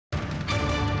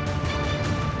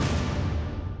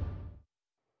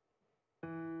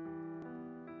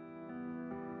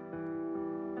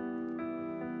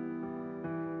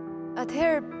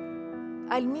Atëherë,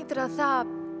 Almitra tha,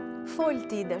 fol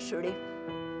ti dashuri.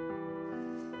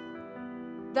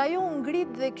 Dhe ajo u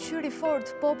ngrit dhe këshyri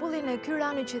fort popullin e ky ra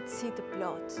në qetësi të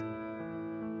plot.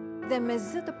 Dhe me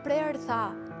zë të prerë tha,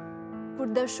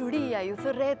 kur dashuria ju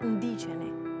thërret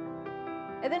ndiqeni.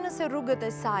 Edhe nëse rrugët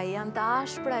e saj janë të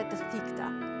ashpra e të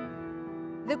thikta,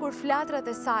 dhe kur flatrat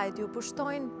e saj t'ju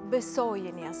pushtojnë,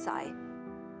 besojeni asaj.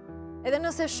 Edhe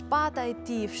nëse shpata e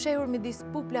tij fshehur midis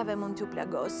puplave mund t'ju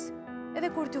plagos, edhe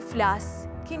kur t'ju flas,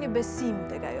 keni besim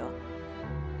tek ajo.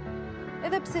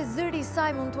 Edhe pse zëri i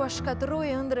saj mund t'ua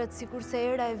shkatërrojë ëndrat sikurse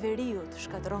era e veriut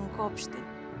shkatërron kopshtin,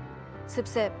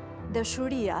 sepse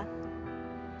dashuria,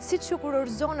 siç ju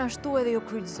kurorëzon ashtu edhe ju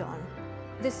kryqëzon,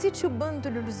 dhe siç ju bën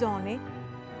të lulëzoni,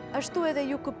 ashtu edhe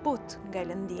ju këput nga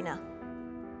lëndina.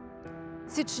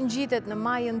 Siç ngjitet në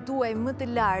majën tuaj më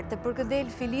të lartë e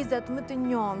përkëdel filizat më të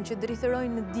njomë që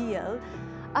drithërojnë në diell,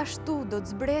 ashtu do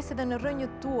të zbresë edhe në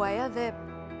rrënjët tuaja dhe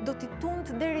do t'i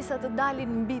tunt derisa të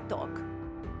dalin mbi tokë.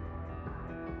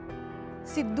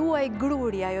 Si duaj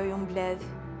gruri ajo ju mbledh,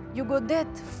 ju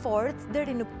godet fort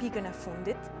deri në pikën e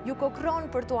fundit, ju kokron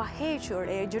për t'ua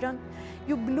hequr egjërën,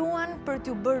 ju bluan për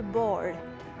t'ju bërë borë,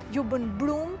 ju bën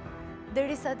brum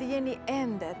derisa të jeni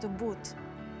ende të butë.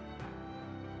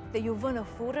 Dhe ju vë në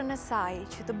furrën e saj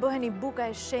që të bëheni buka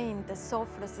e shenjtë e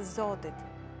sofrës së Zotit.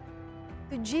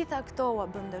 Të gjitha këto ua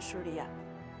bën dashuria,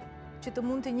 që të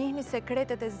mund të njihni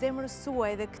sekretet e zemrës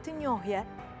suaj dhe këtë njohje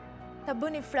ta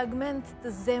bëni fragment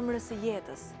të zemrës së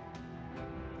jetës.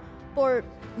 Por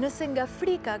nëse nga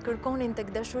frika kërkonin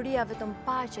tek dashuria vetëm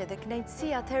paqe dhe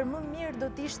kënaqësi, atëherë më mirë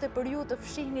do t'ishte për ju të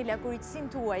fshihni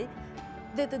lakuritësinë tuaj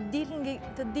dhe të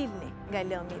dilni nga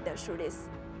lëmi i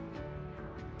dashurisë.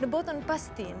 Në botën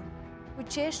pastin, u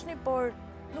qeshni, por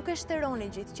nuk e shteroni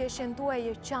gjithë qeshjen tuaj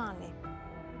e qani,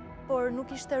 por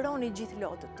nuk i shteroni gjithë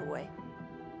lotët tuaj.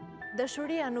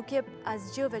 Dashuria nuk jep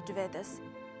asgjë veçvetes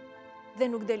dhe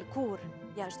nuk del kurrë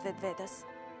jashtë vetvetes.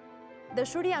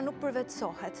 Dashuria nuk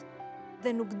përvetësohet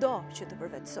dhe nuk do që të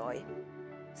përvetësojë,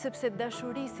 sepse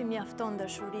dashurisi mjafton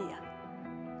dashuria.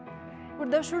 Kur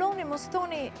dashuroni, mos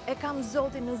thoni e kam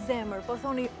Zotin në zemër, po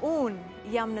thoni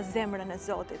unë jam në zemrën e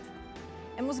Zotit.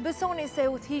 E mos besoni se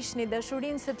u thishni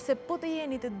dashurinë sepse po të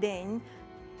jeni të denjë,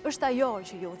 është ajo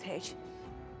që ju udhëheq.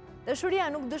 Dashuria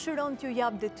nuk dëshiron t'ju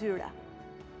jap detyra,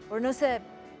 por nëse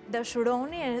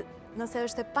dashuroni, nëse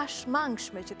është e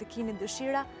pashmangshme që të keni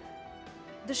dëshira,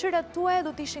 dëshirat tuaja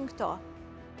do t'ishin këto: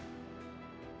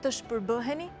 të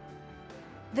shpërbëheni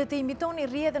dhe të imitoni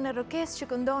rrjedhën e rrokesë që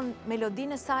këndon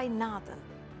melodinë e saj natën.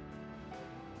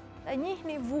 Ta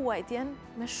njihni vuajtjen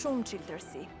me shumë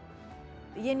çiltërsi.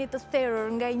 Jeni të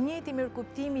therrur nga i njëjti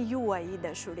mirëkuptimi juaj i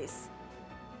dashurisë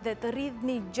dhe të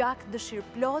rridhni gjak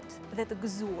dëshirëplot dhe të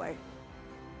gëzuar.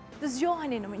 Të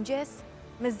zgjoheni në mëngjes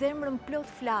me zemrën plot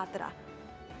flatra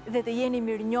dhe të jeni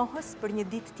mirënjohës për një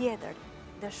ditë tjetër,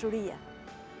 dashuria.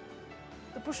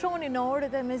 Të pushoni në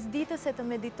orët e mesditës e të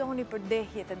meditoni për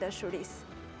dehjet e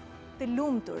dashurisë. Të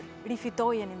lumtur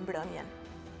rifitojeni mbrëmjen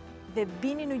dhe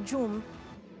bini në gjumë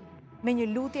me një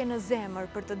lutje në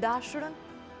zemër për të dashurën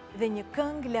dhe një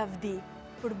këngë lavdi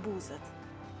për buzët.